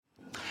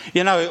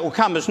You know, it will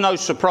come as no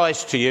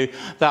surprise to you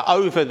that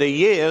over the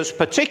years,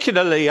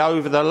 particularly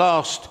over the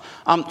last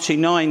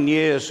 9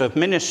 years of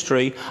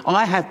ministry,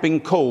 I have been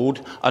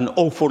called an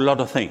awful lot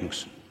of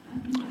things.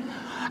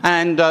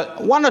 And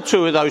one or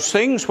two of those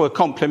things were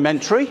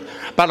complimentary,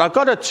 but I've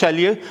got to tell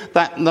you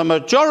that the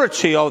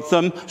majority of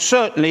them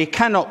certainly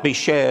cannot be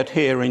shared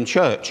here in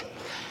church.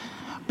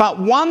 But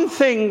one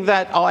thing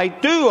that I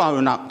do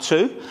own up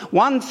to,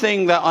 one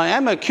thing that I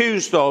am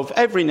accused of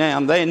every now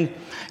and then,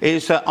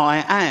 is that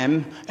I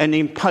am an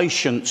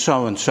impatient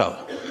so-and-so.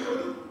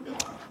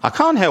 I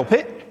can't help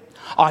it.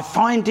 I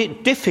find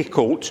it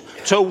difficult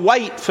to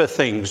wait for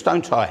things,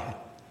 don't I?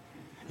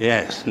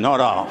 Yes, not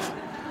half.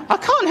 I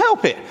can't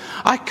help it.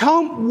 I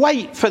can't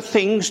wait for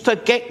things to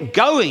get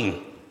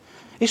going,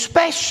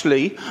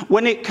 especially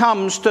when it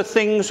comes to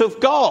things of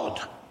God,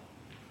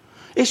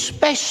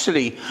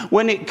 especially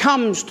when it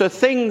comes to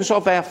things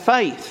of our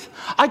faith.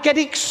 I get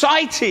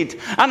excited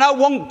and I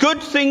want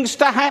good things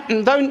to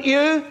happen, don't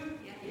you?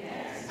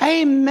 Yes.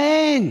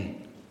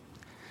 Amen.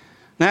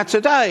 Now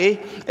today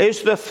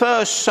is the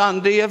first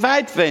Sunday of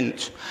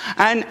Advent,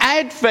 and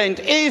Advent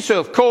is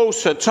of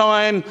course a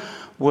time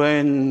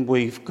when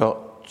we've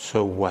got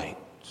to wait.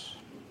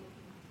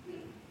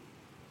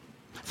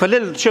 For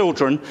little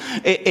children,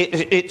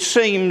 it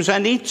seems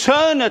an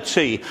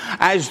eternity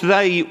as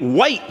they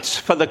wait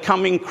for the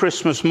coming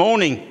Christmas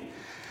morning.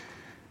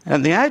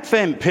 And the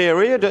Advent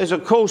period is,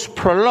 of course,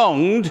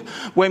 prolonged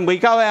when we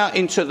go out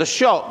into the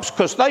shops,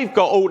 because they've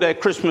got all their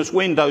Christmas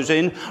windows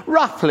in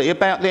roughly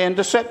about the end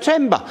of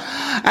September.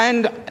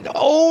 And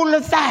all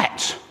of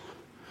that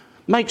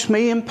makes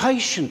me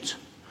impatient.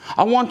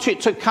 I want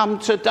it to come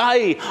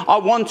today. I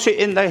want it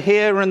in the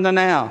here and the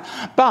now.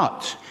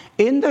 But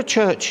in the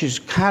church's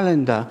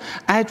calendar,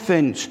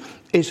 Advent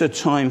is a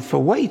time for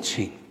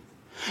waiting.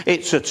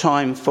 It's a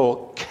time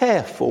for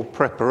careful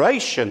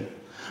preparation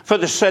for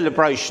the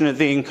celebration of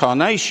the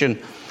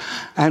Incarnation.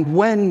 And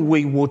when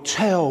we will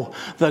tell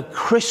the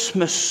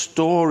Christmas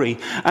story,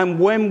 and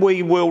when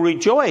we will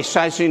rejoice,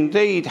 as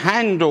indeed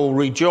Handel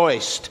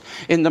rejoiced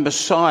in the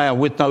Messiah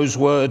with those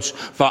words,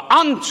 "For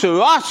unto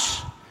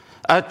us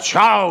a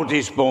child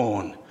is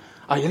born."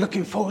 Are you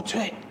looking forward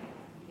to it?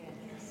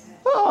 Yes.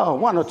 Oh,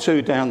 one or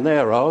two down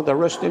there are. The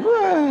rest of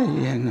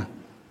no.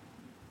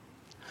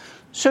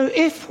 So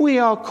if we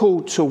are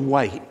called to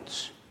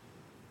wait,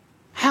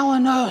 how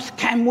on earth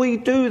can we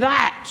do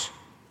that?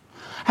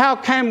 How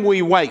can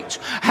we wait?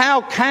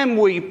 How can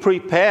we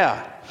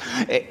prepare?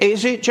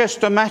 Is it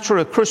just a matter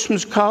of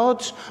Christmas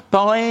cards,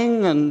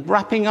 buying and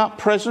wrapping up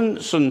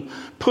presents and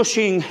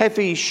pushing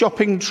heavy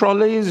shopping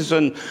trolleys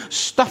and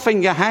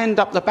stuffing your hand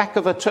up the back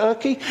of a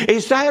turkey?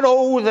 Is that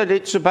all that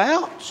it's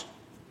about?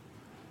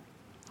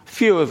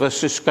 Few of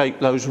us escape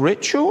those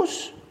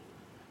rituals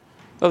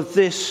of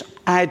this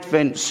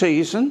Advent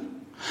season.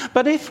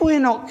 But if we're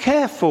not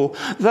careful,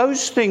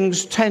 those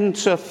things tend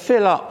to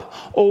fill up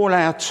all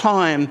our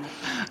time,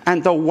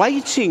 and the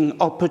waiting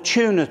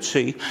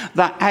opportunity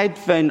that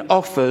Advent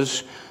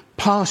offers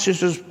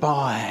passes us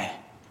by.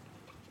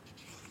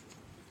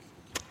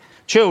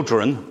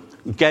 Children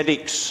get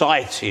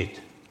excited.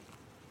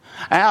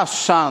 Our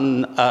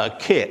son,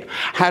 Kit,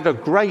 had a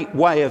great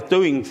way of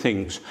doing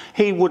things.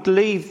 He would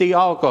leave the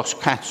Argos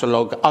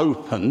catalogue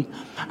open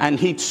and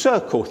he'd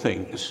circle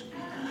things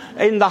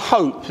in the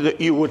hope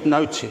that you would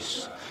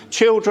notice.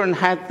 Children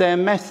had their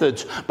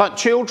methods, but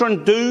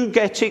children do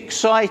get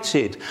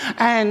excited.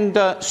 And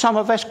some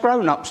of us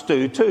grown-ups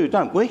do too,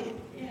 don't we?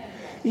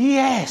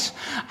 Yes.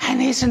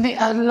 And isn't it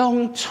a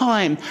long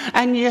time?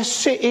 And you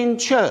sit in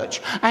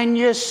church and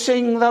you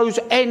sing those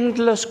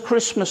endless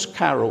Christmas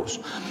carols.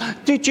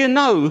 Did you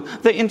know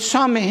that in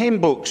some hymn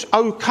books,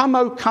 O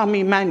Come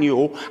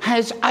Emmanuel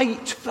has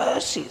 8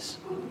 verses?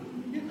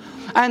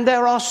 And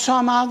there are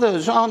some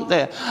others, aren't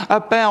there,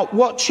 about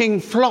watching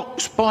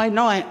flocks by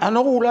night and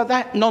all of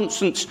that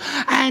nonsense.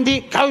 And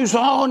it goes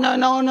on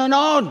and on and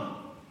on.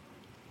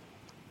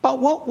 But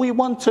what we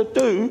want to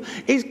do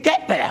is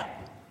get there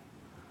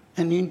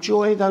and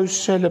enjoy those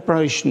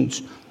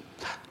celebrations.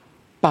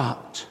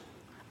 But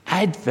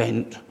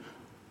Advent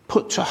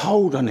puts a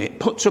hold on it,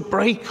 puts a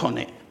brake on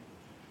it,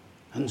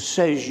 and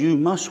says you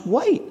must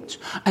wait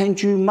and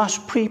you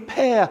must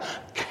prepare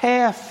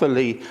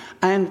carefully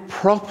and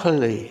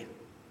properly.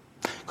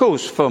 Of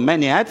course, for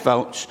many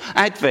adults,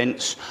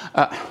 Advent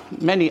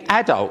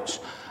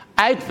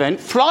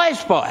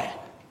flies by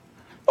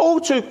all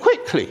too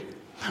quickly.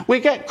 We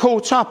get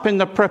caught up in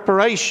the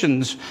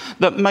preparations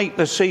that make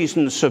the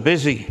season so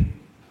busy.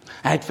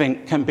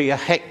 Advent can be a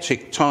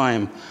hectic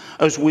time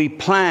as we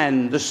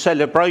plan the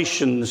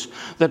celebrations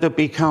that have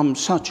become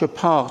such a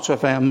part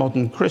of our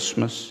modern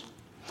Christmas.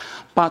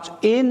 But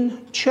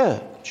in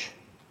church,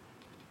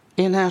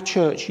 in our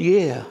church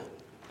year,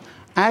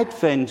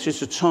 Advent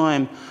is a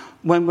time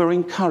when we're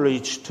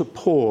encouraged to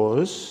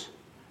pause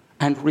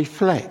and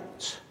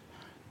reflect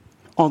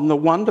on the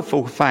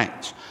wonderful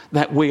fact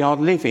that we are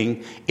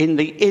living in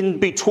the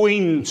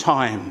in-between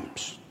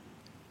times.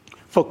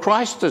 For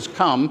Christ has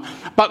come,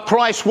 but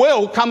Christ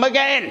will come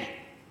again.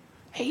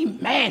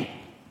 Amen.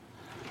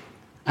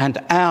 And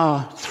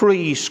our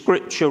 3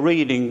 scripture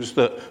readings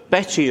that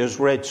Betty has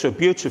read so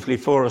beautifully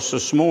for us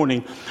this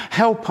morning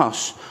help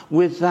us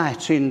with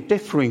that in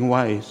differing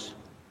ways.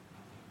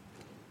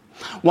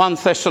 1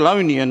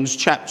 Thessalonians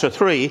chapter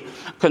 3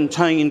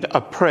 contained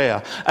a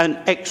prayer,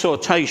 an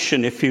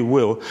exhortation, if you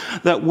will,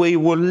 that we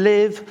will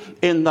live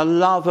in the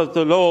love of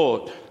the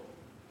Lord.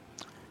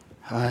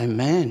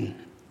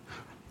 Amen.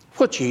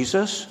 For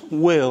Jesus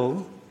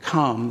will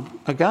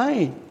come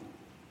again.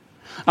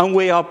 And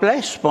we are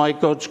blessed by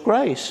God's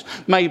grace,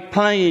 made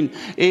plain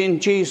in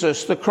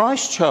Jesus the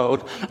Christ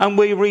child. And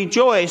we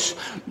rejoice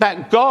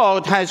that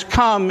God has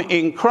come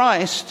in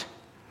Christ.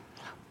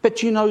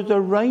 But you know, the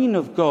reign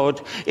of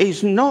God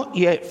is not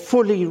yet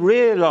fully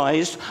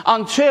realised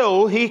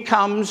until he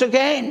comes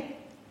again.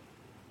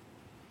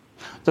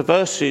 The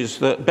verses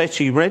that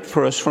Betty read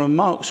for us from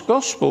Mark's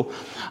Gospel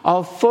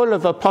are full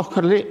of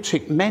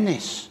apocalyptic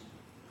menace.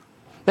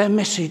 Their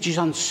message is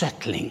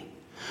unsettling.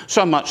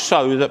 So much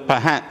so that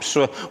perhaps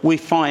we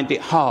find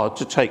it hard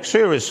to take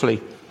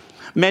seriously.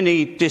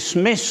 Many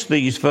dismiss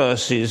these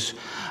verses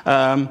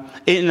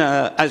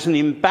as an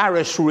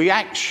embarrassed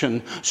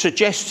reaction,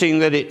 suggesting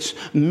that it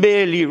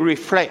merely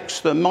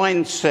reflects the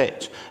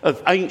mindset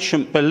of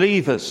ancient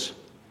believers.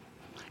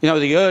 You know,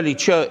 the early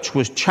church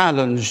was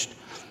challenged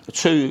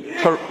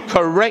to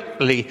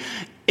correctly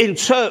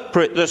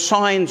interpret the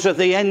signs of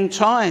the end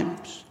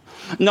times,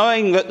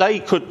 knowing that they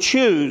could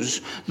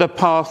choose the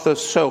path of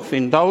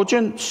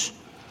self-indulgence,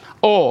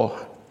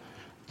 or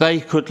they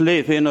could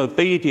live in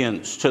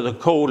obedience to the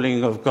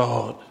calling of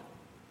God.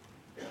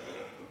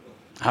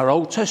 Our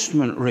Old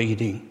Testament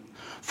reading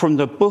from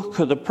the book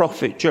of the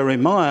prophet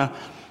Jeremiah,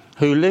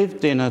 who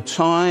lived in a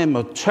time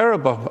of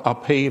terrible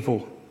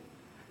upheaval,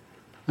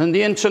 and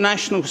the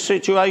international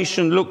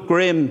situation looked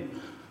grim.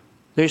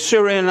 The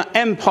Assyrian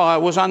Empire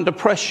was under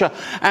pressure,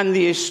 and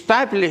the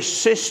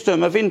established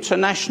system of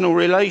international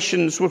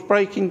relations was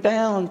breaking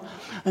down,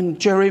 and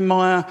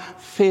Jeremiah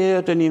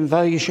feared an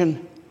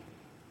invasion.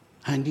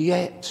 And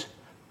yet,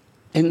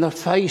 in the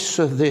face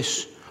of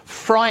this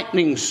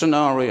frightening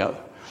scenario,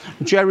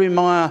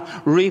 Jeremiah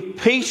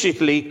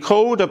repeatedly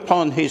called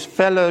upon his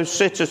fellow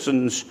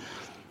citizens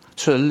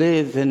to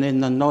live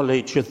in the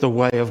knowledge of the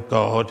way of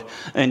God.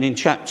 And in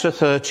chapter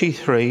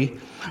 33,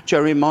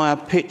 Jeremiah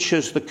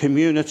pictures the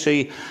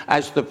community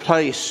as the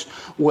place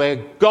where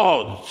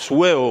God's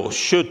will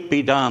should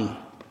be done.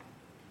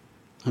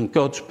 And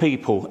God's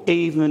people,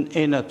 even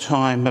in a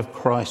time of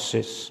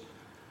crisis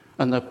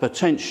and the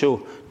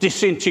potential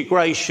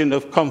disintegration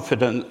of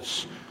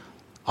confidence,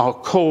 are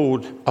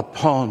called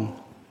upon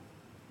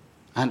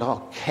and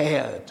are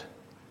cared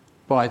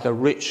by the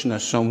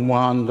richness and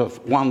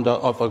wonder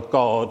of a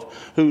God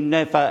who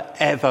never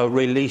ever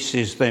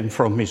releases them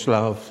from his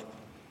love.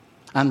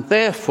 And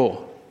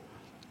therefore,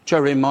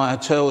 Jeremiah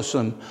tells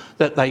them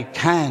that they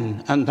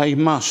can and they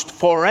must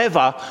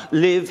forever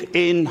live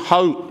in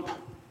hope,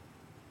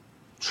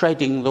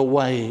 treading the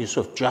ways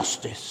of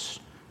justice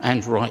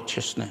and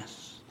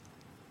righteousness.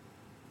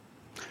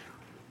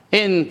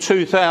 In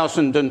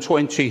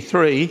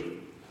 2023,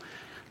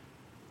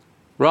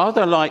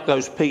 rather like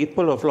those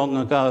people of long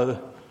ago,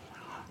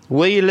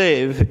 we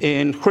live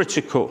in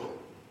critical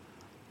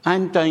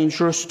and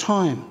dangerous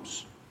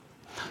times.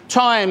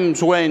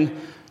 Times when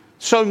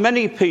so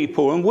many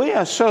people, and we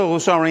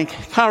ourselves, are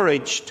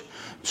encouraged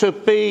to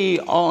be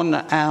on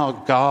our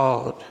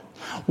guard.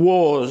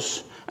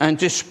 Wars and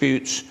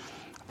disputes,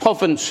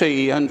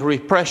 poverty and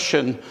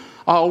repression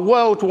are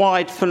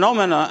worldwide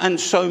phenomena, and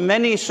so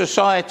many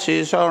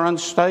societies are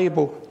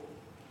unstable.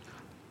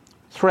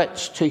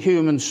 Threats to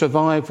human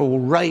survival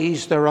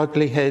raise their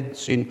ugly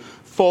heads in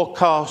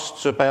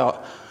forecasts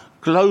about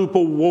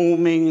global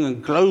warming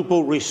and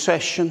global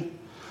recession,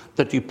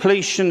 the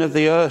depletion of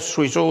the Earth's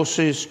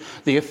resources,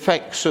 the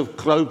effects of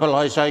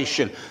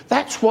globalisation.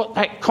 That's what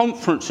that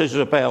conference is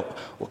about,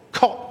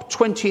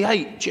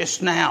 COP28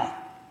 just now.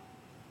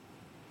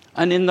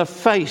 And in the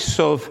face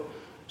of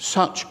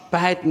such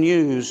bad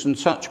news and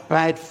such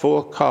bad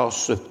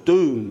forecasts of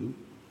doom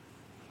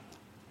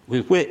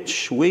with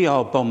which we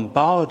are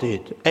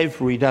bombarded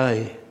every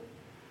day,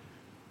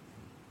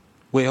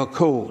 we are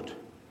called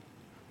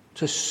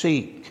to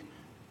seek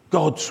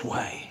God's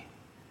way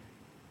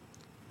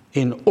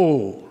in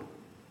all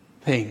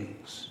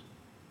things.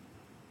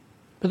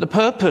 But the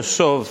purpose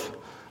of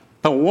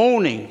the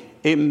warning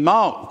in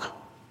Mark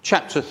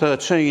chapter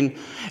 13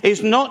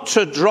 is not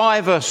to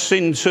drive us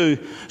into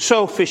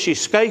selfish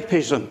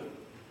escapism,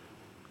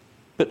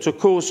 but to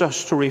cause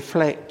us to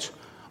reflect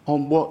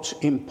on what's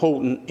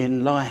important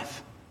in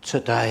life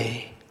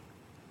today.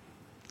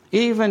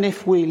 Even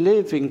if we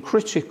live in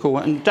critical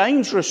and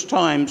dangerous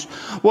times,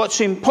 what's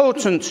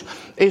important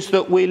is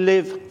that we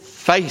live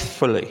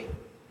faithfully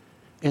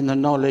in the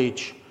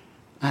knowledge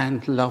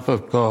and love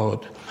of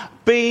God.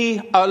 Be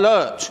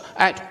alert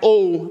at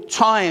all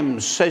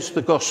times, says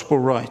the gospel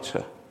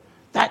writer.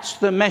 That's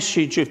the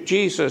message of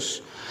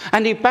Jesus.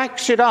 And he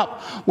backs it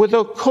up with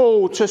a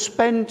call to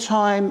spend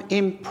time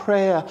in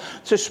prayer,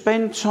 to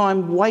spend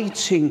time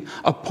waiting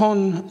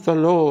upon the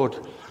Lord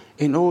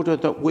in order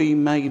that we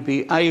may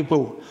be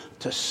able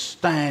to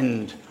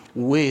stand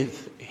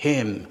with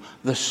him,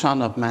 the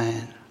Son of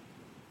Man.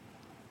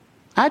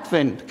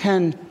 Advent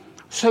can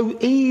so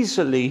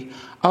easily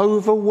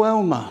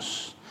overwhelm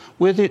us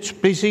with its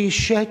busy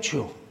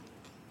schedule.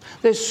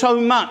 There's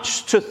so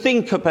much to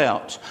think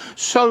about,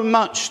 so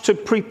much to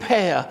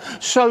prepare,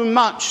 so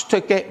much to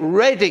get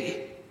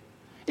ready.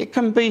 It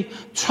can be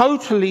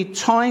totally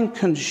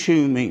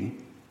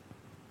time-consuming.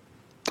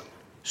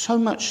 So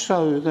much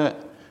so that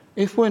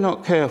if we're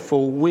not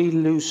careful, we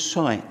lose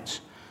sight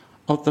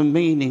of the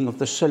meaning of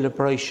the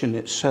celebration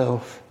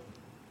itself.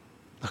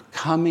 The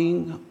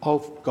coming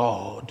of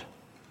God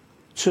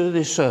to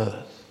this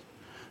earth,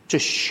 to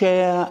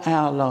share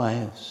our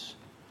lives,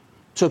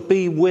 to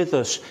be with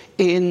us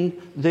in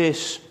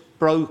this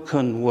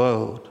broken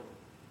world.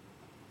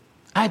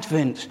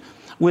 Advent,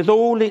 with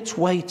all its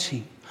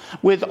waiting,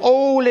 with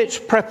all its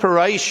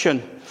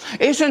preparation,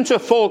 isn't a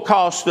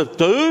forecast of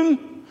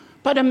doom,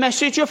 but a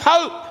message of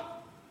hope.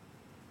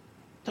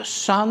 The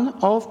Son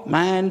of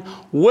Man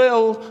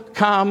will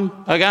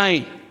come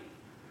again.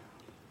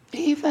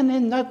 Even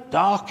in the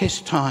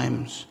darkest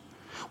times,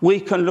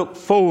 we can look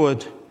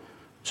forward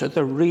to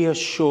the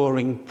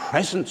reassuring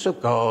presence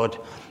of God,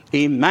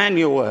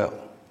 Emmanuel.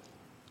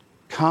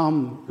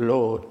 Come,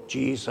 Lord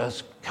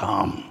Jesus,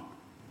 come.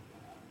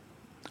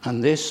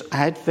 And this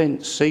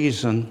Advent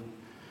season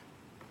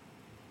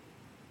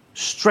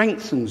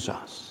strengthens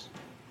us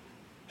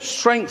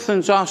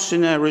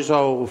in our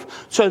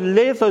resolve to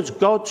live as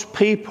God's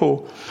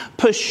people,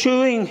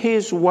 pursuing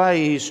his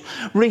ways,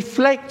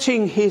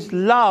 reflecting his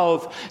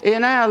love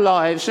in our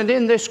lives and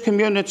in this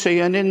community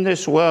and in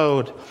this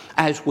world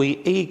as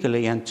we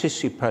eagerly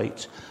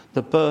anticipate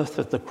the birth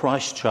of the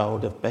Christ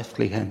child of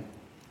Bethlehem.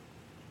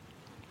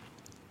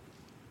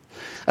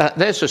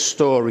 There's a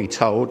story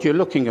told. You're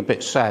looking a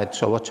bit sad,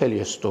 so I'll tell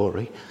you a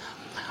story.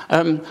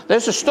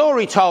 There's a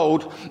story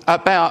told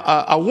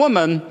about a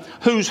woman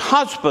whose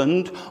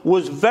husband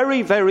was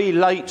very, very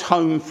late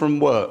home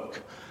from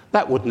work.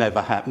 That would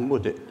never happen,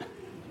 would it?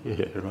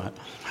 Yeah, right.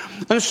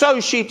 And so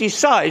she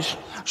decides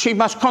she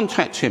must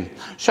contact him.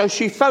 So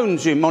she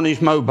phones him on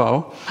his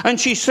mobile and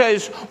she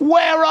says,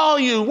 "Where are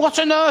you? What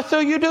on earth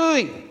are you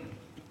doing?"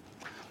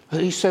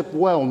 And he said,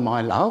 "Well,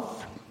 my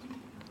love,"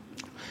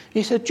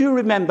 he said, "do you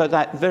remember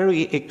that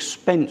very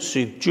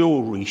expensive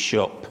jewellery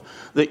shop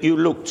that you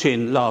looked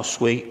in last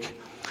week?"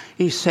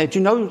 He said,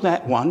 "You know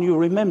that one, you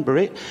remember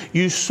it?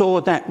 You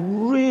saw that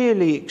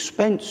really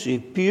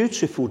expensive,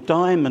 beautiful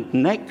diamond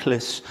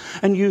necklace,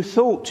 and you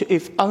thought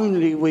if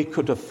only we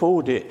could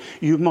afford it,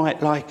 you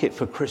might like it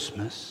for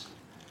Christmas."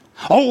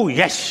 "Oh,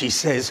 yes," she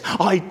says,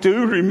 "I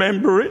do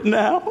remember it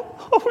now."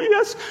 "Oh,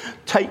 yes."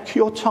 "Take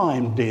your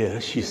time, dear,"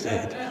 she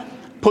said.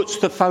 Puts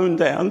the phone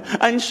down,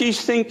 and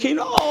she's thinking,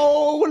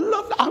 "Oh,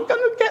 love, I'm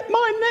going to get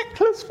my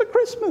necklace for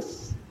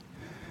Christmas."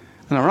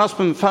 And her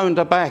husband phoned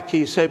her back.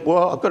 He said,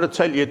 "Well, I've got to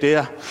tell you,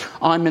 dear,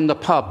 I'm in the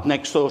pub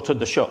next door to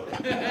the shop."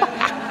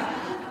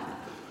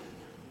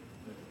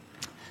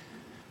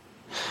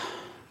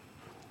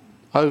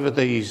 Over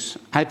these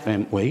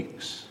Advent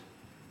weeks,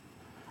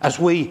 as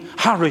we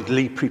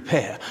hurriedly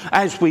prepare,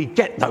 as we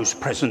get those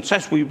presents,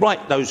 as we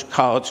write those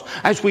cards,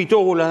 as we do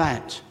all of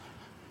that,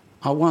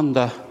 I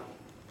wonder,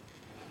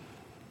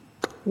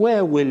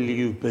 where will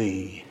you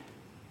be?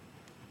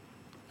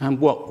 And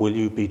what will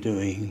you be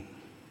doing?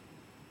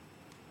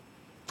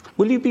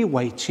 Will you be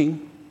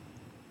waiting?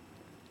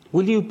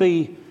 Will you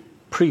be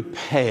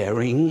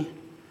preparing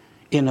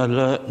in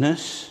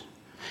alertness,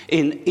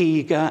 in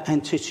eager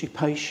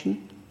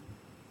anticipation?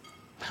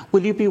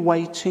 Will you be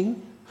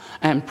waiting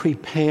and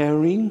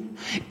preparing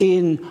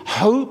in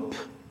hope,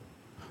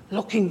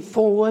 looking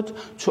forward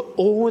to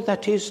all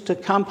that is to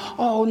come?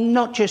 Oh,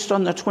 not just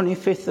on the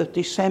 25th of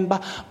December,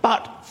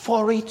 but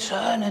for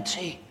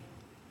eternity.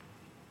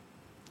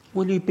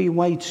 Will you be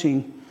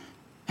waiting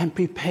and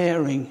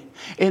preparing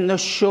in the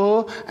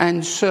sure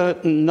and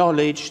certain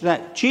knowledge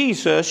that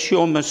Jesus,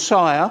 your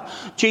Messiah,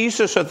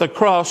 Jesus of the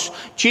cross,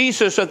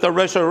 Jesus of the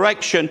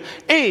resurrection,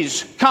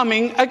 is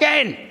coming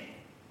again?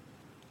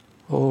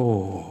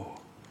 Oh.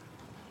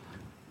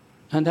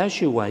 And as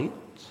you wait,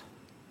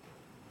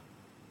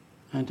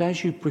 and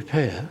as you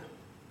prepare,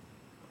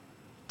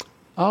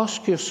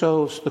 ask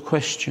yourselves the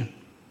question,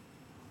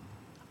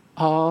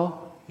 are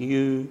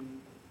you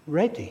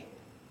ready?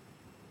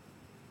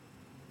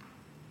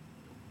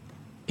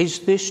 Is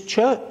this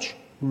church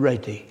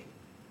ready?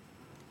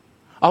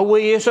 Are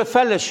we as a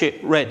fellowship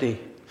ready?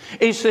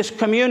 Is this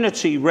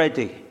community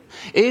ready?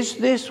 Is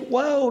this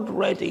world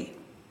ready?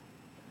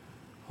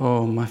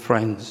 Oh, my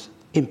friends,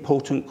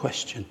 important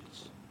questions.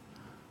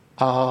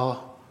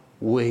 Are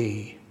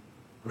we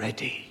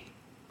ready?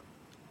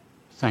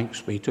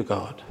 Thanks be to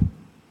God.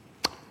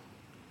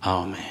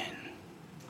 Amen.